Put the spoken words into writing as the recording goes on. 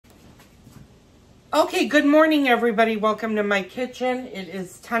Okay, good morning, everybody. Welcome to my kitchen. It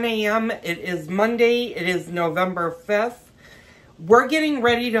is 10 a.m. It is Monday. It is November 5th. We're getting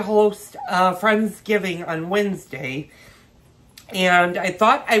ready to host Friendsgiving on Wednesday. And I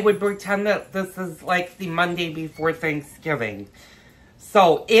thought I would pretend that this is like the Monday before Thanksgiving.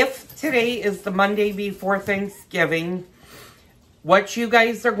 So if today is the Monday before Thanksgiving, what you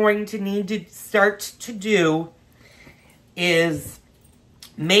guys are going to need to start to do is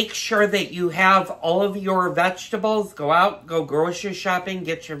make sure that you have all of your vegetables. Go out, go grocery shopping,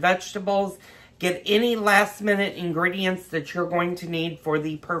 get your vegetables, get any last minute ingredients that you're going to need for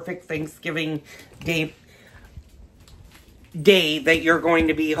the perfect Thanksgiving day that you're going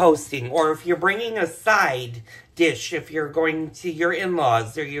to be hosting. Or if you're bringing a side dish, if you're going to your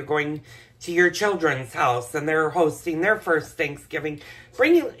in-laws or you're going to your children's house and they're hosting their first Thanksgiving,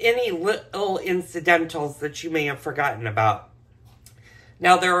 bring any little incidentals that you may have forgotten about.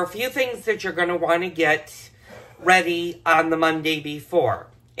 Now, there are a few things that you're going to want to get ready on the Monday before.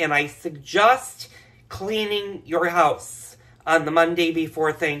 And I suggest cleaning your house on the Monday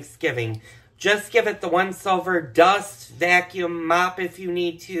before Thanksgiving. Just give it the once-over, dust, vacuum, mop if you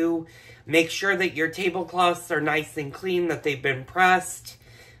need to. Make sure that your tablecloths are nice and clean, that they've been pressed,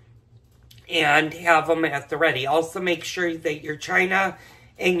 and have them at the ready. Also, make sure that your china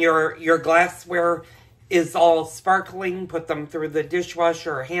and your glassware is all sparkling. Put them through the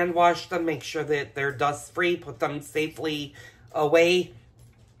dishwasher or hand wash them. Make sure that they're dust free. Put them safely away.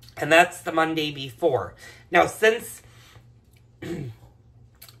 And that's the Monday before. Now, since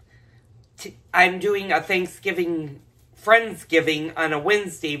I'm doing a Friendsgiving on a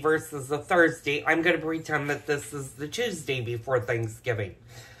Wednesday versus a Thursday, I'm going to pretend that this is the Tuesday before Thanksgiving.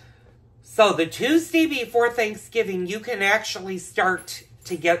 So the Tuesday before Thanksgiving, you can actually start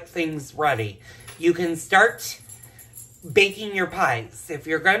to get things ready. You can start baking your pies. If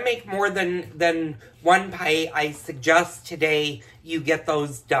you're going to make more than one pie, I suggest today you get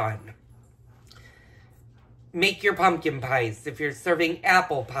those done. Make your pumpkin pies. If you're serving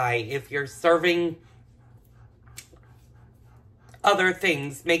apple pie, if you're serving other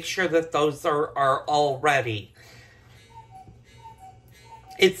things, make sure that those are all ready.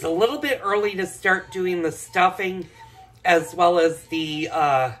 It's a little bit early to start doing the stuffing as well as the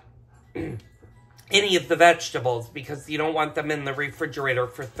any of the vegetables, because you don't want them in the refrigerator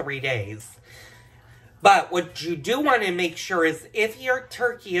for 3 days. But what you do want to make sure is if your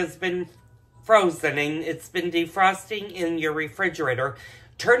turkey has been frozen and it's been defrosting in your refrigerator,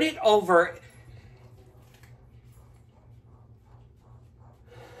 turn it over.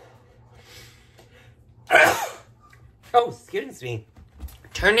 Oh, excuse me.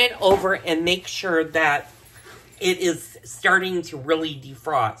 Turn it over and make sure that it is starting to really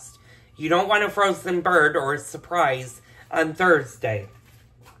defrost. You don't want a frozen bird or a surprise on Thursday.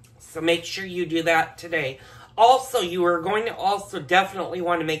 So make sure you do that today. Also, you are going to also definitely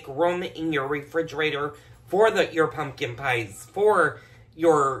want to make room in your refrigerator for your pumpkin pies, for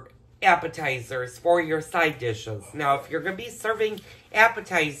your appetizers, for your side dishes. Now, if you're going to be serving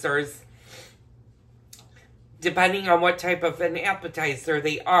appetizers, depending on what type of an appetizer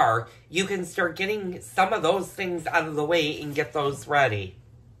they are, you can start getting some of those things out of the way and get those ready.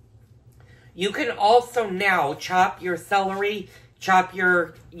 You can also now chop your celery, chop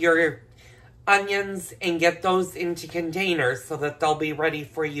your onions, and get those into containers so that they'll be ready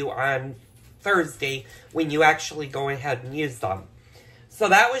for you on Thursday when you actually go ahead and use them. So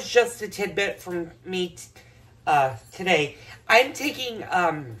that was just a tidbit from me today. I'm taking,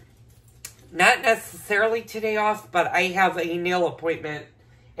 not necessarily today off, but I have a nail appointment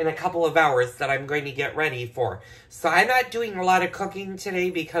in a couple of hours that I'm going to get ready for. So I'm not doing a lot of cooking today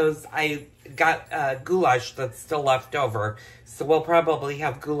because I got goulash that's still left over. So we'll probably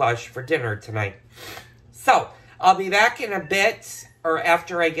have goulash for dinner tonight. So I'll be back in a bit, or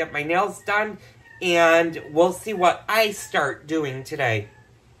after I get my nails done, and we'll see what I start doing today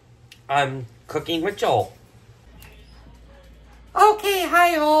on Cooking with Joel. Okay,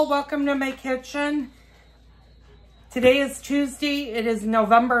 hi all. Welcome to my kitchen. Today is Tuesday. It is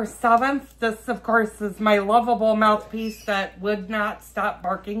November 7th. This, of course, is my lovable mouthpiece that would not stop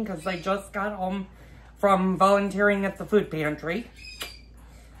barking because I just got home from volunteering at the food pantry.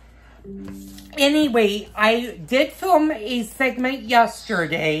 Anyway, I did film a segment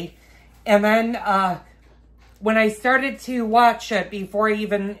yesterday, and then when I started to watch it before I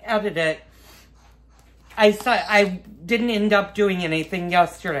even edited it, I didn't end up doing anything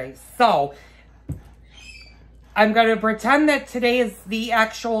yesterday. So I'm going to pretend that today is the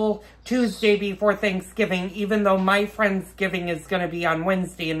actual Tuesday before Thanksgiving, even though my Friendsgiving is going to be on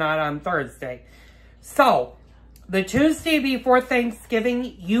Wednesday and not on Thursday. So the Tuesday before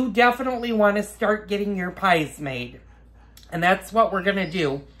Thanksgiving, you definitely want to start getting your pies made. And that's what we're going to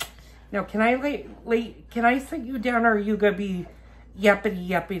do. Now, can I sit you down, or are you going to be yappity,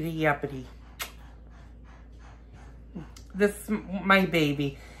 yappity, yappity? This is my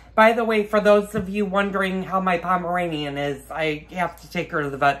baby. By the way, for those of you wondering how my Pomeranian is, I have to take her to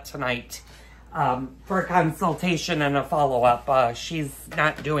the vet tonight for a consultation and a follow-up. She's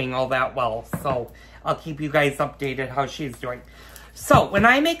not doing all that well, so I'll keep you guys updated how she's doing. So, when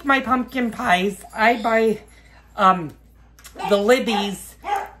I make my pumpkin pies, I buy the Libby's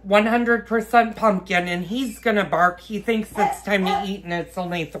 100% pumpkin, and he's gonna bark. He thinks it's time to eat, and it's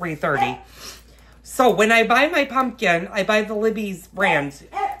only 3:30. So, when I buy my pumpkin, I buy the Libby's brand.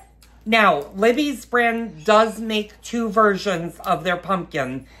 Now, Libby's brand does make two versions of their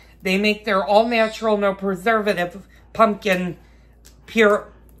pumpkin. They make their all-natural, no preservative pumpkin, pure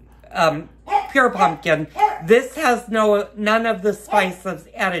pumpkin. This has none of the spices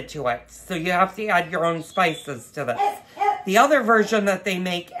added to it, so you have to add your own spices to this. The other version that they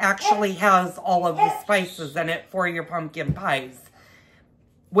make actually has all of the spices in it for your pumpkin pies.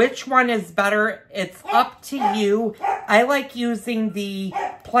 Which one is better? It's up to you. I like using the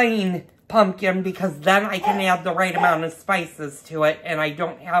plain pumpkin because then I can add the right amount of spices to it, and I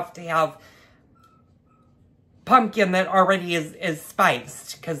don't have to have pumpkin that already is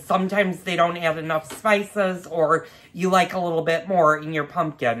spiced, because sometimes they don't add enough spices, or you like a little bit more in your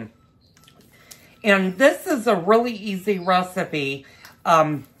pumpkin. And this is a really easy recipe.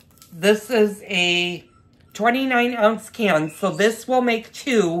 This is a 29-ounce can, so this will make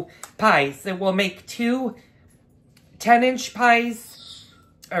 2 pies. It will make 2 10-inch pies,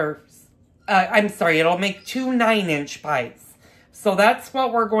 or, I'm sorry, it'll make 2 9-inch pies. So that's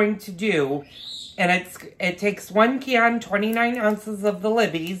what we're going to do. And it takes 1 can, 29 ounces of the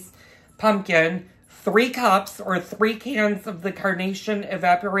Libby's pumpkin, 3 cups or 3 cans of the Carnation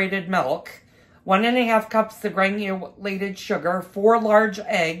evaporated milk, 1.5 cups of granulated sugar, 4 large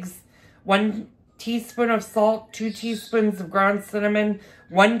eggs, 1 teaspoon of salt, 2 teaspoons of ground cinnamon,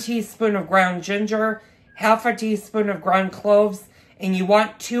 1 teaspoon of ground ginger, half a teaspoon of ground cloves, and you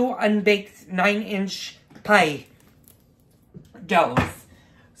want 2 unbaked 9-inch pie doughs.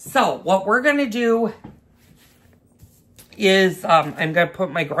 So, what we're going to do is, I'm going to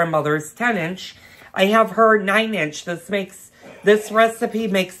put my grandmother's 10-inch. I have her 9-inch. This recipe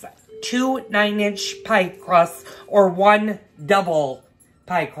makes 2 9-inch pie crusts, or 1 double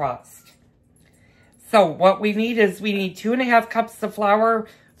pie crust. So, what we need is, we need 2.5 cups of flour,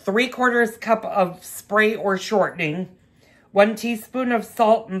 3/4 cup of spray or shortening, 1 teaspoon of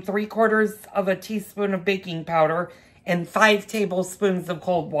salt, and 3/4 of a teaspoon of baking powder, and 5 tablespoons of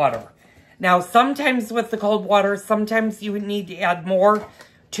cold water. Now, sometimes with the cold water, sometimes you need to add more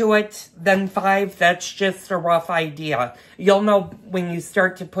to it than 5. That's just a rough idea. You'll know when you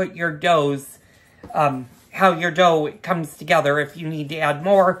start to put your doughs, how your dough comes together. If you need to add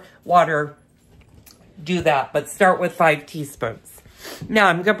more water, do that, but start with 5 teaspoons. Now,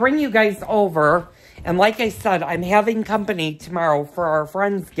 I'm going to bring you guys over, and like I said, I'm having company tomorrow for our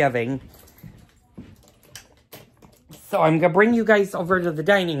Friendsgiving. So I'm going to bring you guys over to the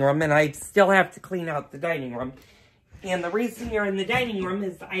dining room, and I still have to clean out the dining room. And the reason you're in the dining room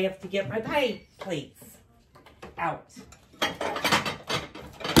is I have to get my pie plates out.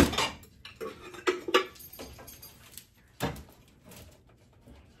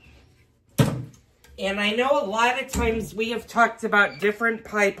 And I know a lot of times we have talked about different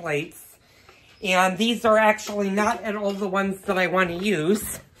pie plates, and these are actually not at all the ones that I want to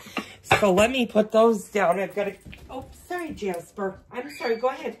use. So let me put those down. I've got to... Oh, sorry, Jasper. I'm sorry. Go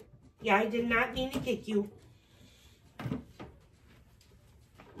ahead. Yeah, I did not mean to kick you.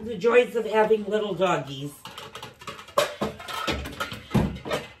 The joys of having little doggies.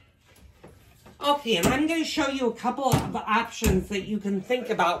 Okay, and I'm going to show you a couple of options that you can think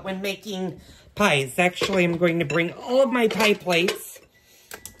about when making pies. Actually, I'm going to bring all of my pie plates,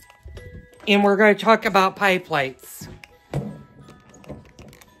 and we're going to talk about pie plates.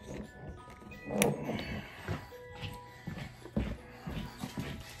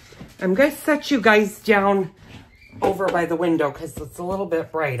 I'm going to set you guys down over by the window because it's a little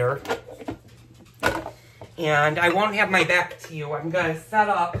bit brighter. And I won't have my back to you. I'm going to set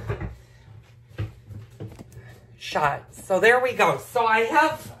up shots. So there we go. So I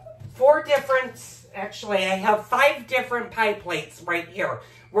have 4 different, actually I have 5 different pie plates right here.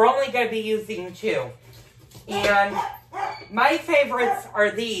 We're only going to be using 2. And my favorites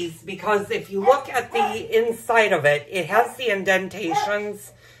are these because if you look at the inside of it, it has the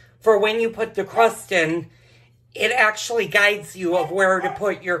indentations for when you put the crust in, it actually guides you of where to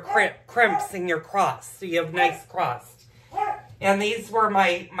put your crimps in your crust, so you have nice crust. And these were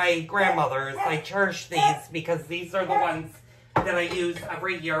my grandmother's. I cherish these because these are the ones that I use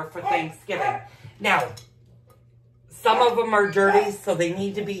every year for Thanksgiving. Now, some of them are dirty, so they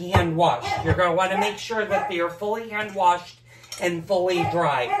need to be hand washed. You're going to want to make sure that they are fully hand washed and fully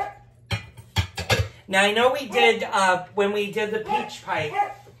dried. Now, I know we did, when we did the peach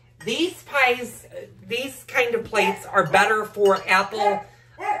pie, these pies, these kind of plates are better for apple,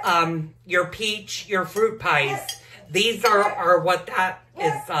 your peach, your fruit pies. These are what that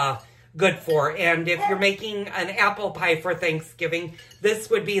is good for. And if you're making an apple pie for Thanksgiving, this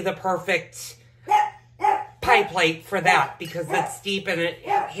would be the perfect pie plate for that because it's deep and it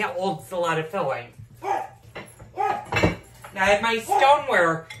holds a lot of filling. Now, I have my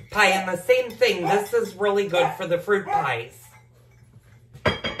stoneware pie and the same thing. This is really good for the fruit pies.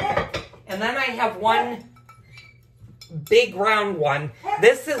 And then I have one big round one.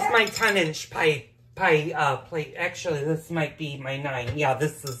 This is my 10-inch pie plate. Actually, this might be my 9. Yeah,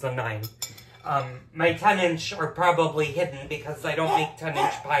 this is a 9. My 10-inch are probably hidden because I don't make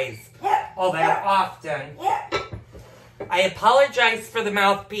 10-inch pies all that often. I apologize for the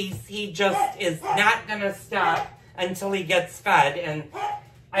mouthpiece. He just is not going to stop until he gets fed. And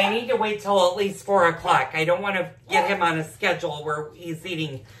I need to wait till at least 4 o'clock. I don't want to get him on a schedule where he's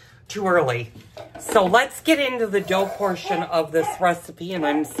eating too early. So let's get into the dough portion of this recipe. And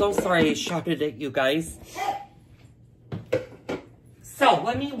I'm so sorry I shouted at you guys. So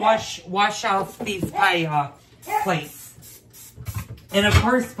let me wash off these pie plates. And of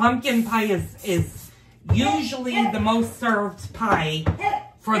course, pumpkin pie is usually the most served pie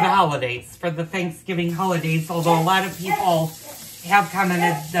for the holidays, for the Thanksgiving holidays. Although a lot of people have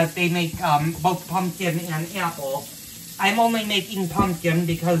commented that they make both pumpkin and apple. I'm only making pumpkin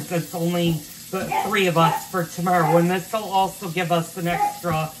because it's only the 3 of us for tomorrow. And this will also give us an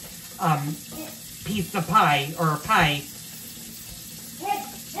extra piece of pie, or pie,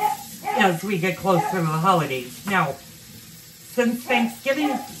 as we get closer to the holidays. Now, since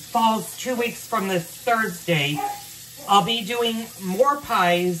Thanksgiving falls 2 weeks from this Thursday, I'll be doing more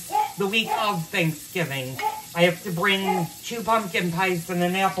pies the week of Thanksgiving. I have to bring 2 pumpkin pies and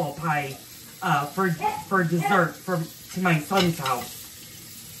an apple pie for dessert to my son's house.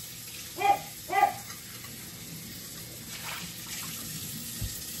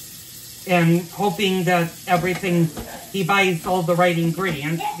 And hoping that everything, he buys all the right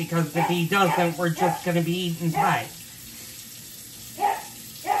ingredients, because if he doesn't, we're just going to be eating pie.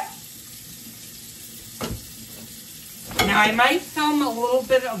 Now, I might film a little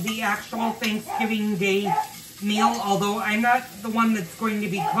bit of the actual Thanksgiving Day meal, although I'm not the one that's going to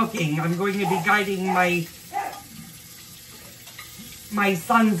be cooking. I'm going to be guiding my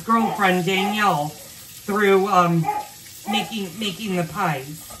son's girlfriend, Danielle, through making the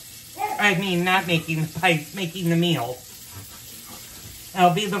pies. I mean, not making the pies, making the meal.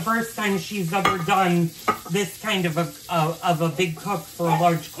 It'll be the first time she's ever done this kind of a big cook for a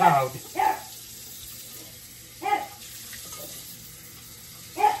large crowd.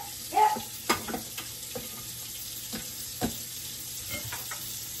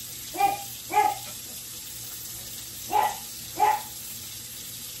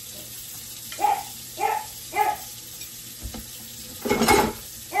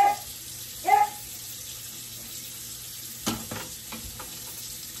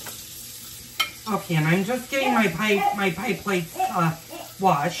 Okay, and I'm just getting my pie plates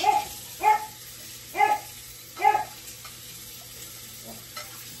washed.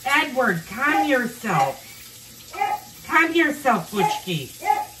 Edward, calm yourself. Calm yourself, Butchki.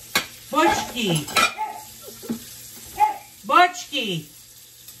 Butchki. Butchki.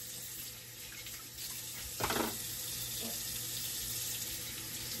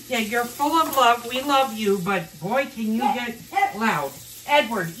 Yeah, you're full of love. We love you, but boy, can you get loud.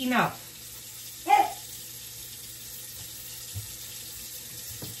 Edward, enough.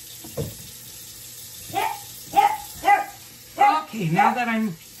 Okay, now that I'm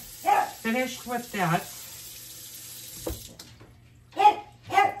finished with that,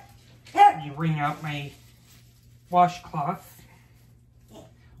 let me wring out my washcloth,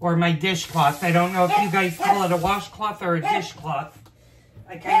 or my dishcloth. I don't know if you guys call it a washcloth or a dishcloth.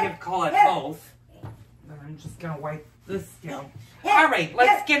 I kind of call it both. But I'm just going to wipe this down. All right,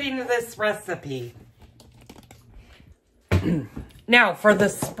 let's get into this recipe. Now, for the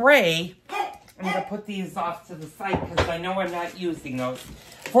spray, I'm going to put these off to the side because I know I'm not using those.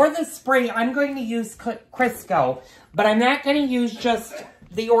 For the spray, I'm going to use Crisco, but I'm not going to use just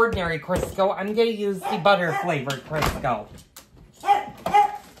the ordinary Crisco. I'm going to use the butter-flavored Crisco.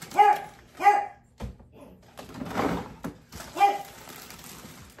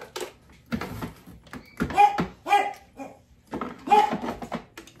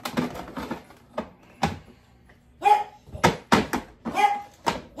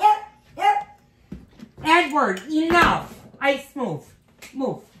 Edward, enough. Ice, move.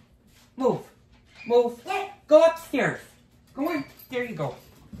 Move. Move. Move. Go upstairs. Go on. There you go.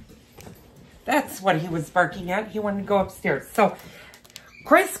 That's what he was barking at. He wanted to go upstairs. So,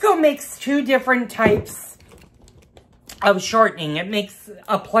 Crisco makes two different types of shortening. It makes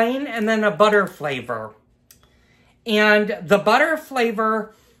a plain and then a butter flavor. And the butter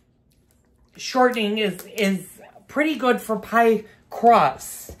flavor shortening is pretty good for pie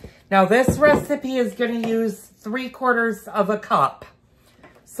crusts. Now, this recipe is going to use 3/4 of a cup.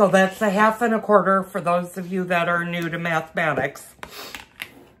 So that's 1/2 and 1/4 for those of you that are new to mathematics.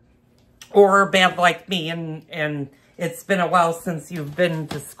 Or bad like me and it's been a while since you've been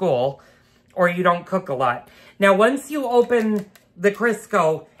to school. Or you don't cook a lot. Now, once you open the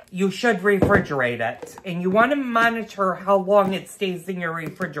Crisco, you should refrigerate it. And you want to monitor how long it stays in your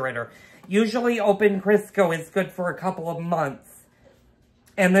refrigerator. Usually open Crisco is good for a couple of months.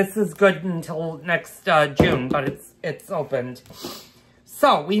 And this is good until next June, but it's opened.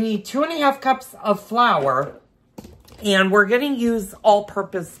 So, we need 2.5 cups of flour. And we're going to use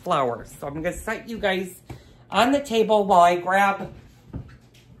all-purpose flour. So, I'm going to set you guys on the table while I grab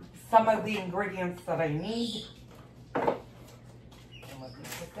some of the ingredients that I need. And let me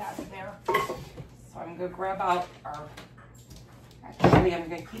put that in there. So, I'm going to grab out our... Actually, I'm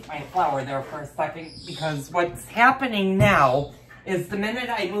going to keep my flour there for a second because what's happening now is the minute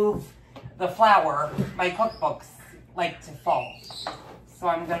I move the flour, my cookbooks like to fall. So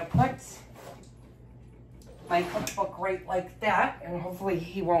I'm going to put my cookbook right like that, and hopefully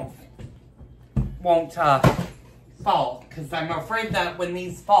he won't fall, because I'm afraid that when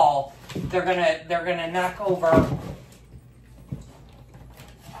these fall, they're gonna knock over.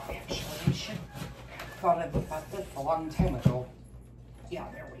 Actually, I should have thought about this a long time ago. Yeah,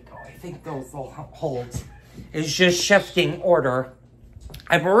 there we go. I think those will hold. It's just shifting order.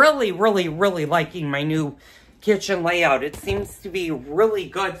 I'm really, really, really liking my new kitchen layout. It seems to be really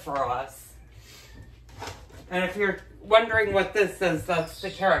good for us. And if you're wondering what this is, that's the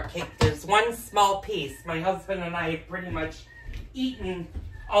carrot cake. There's one small piece. My husband and I have pretty much eaten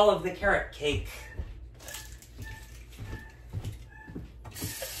all of the carrot cake.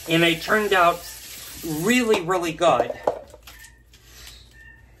 And it turned out really, really good.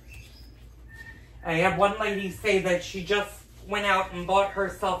 I had one lady say that she just went out and bought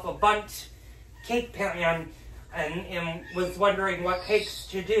herself a bundt cake pan and was wondering what cakes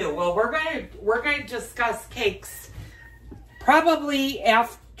to do. Well, we're gonna discuss cakes probably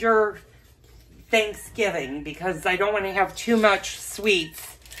after Thanksgiving because I don't want to have too much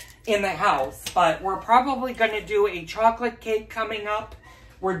sweets in the house. But we're probably gonna do a chocolate cake coming up.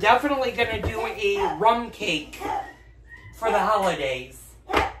 We're definitely gonna do a rum cake for the holidays.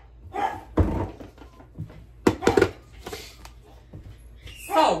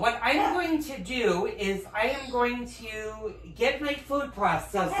 So, what I'm going to do is I am going to get my food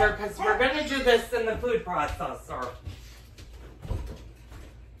processor, because we're going to do this in the food processor.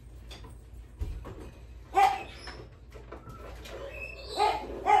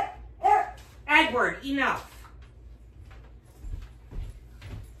 Edward, enough.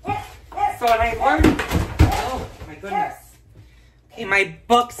 So, what I learned... Oh, my goodness. Okay, my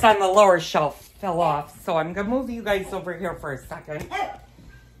books on the lower shelf fell off, so I'm going to move you guys over here for a second.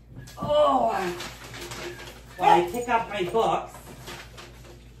 Oh, while I pick up my books.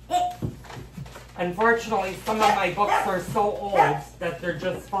 Unfortunately, some of my books are so old that they're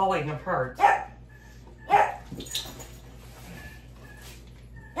just falling apart.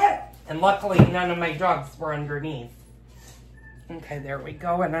 And luckily, none of my dogs were underneath. Okay, there we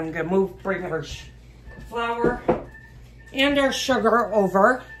go. And I'm going to bring our flour and our sugar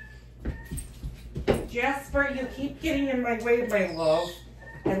over. Jasper, you keep getting in my way, my love.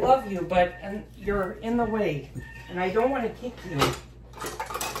 I love you, but you're in the way, and I don't want to kick you.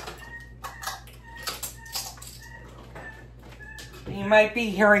 You might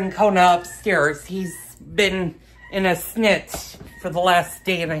be hearing Kona upstairs. He's been in a snit for the last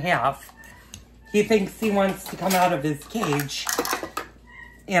day and a half. He thinks he wants to come out of his cage,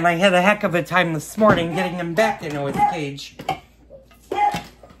 and I had a heck of a time this morning getting him back into his cage.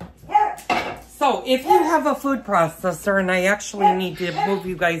 So, if you have a food processor, and I actually need to move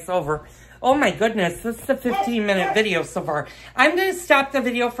you guys over. Oh my goodness, this is a 15-minute video so far. I'm going to stop the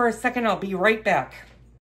video for a second. I'll be right back.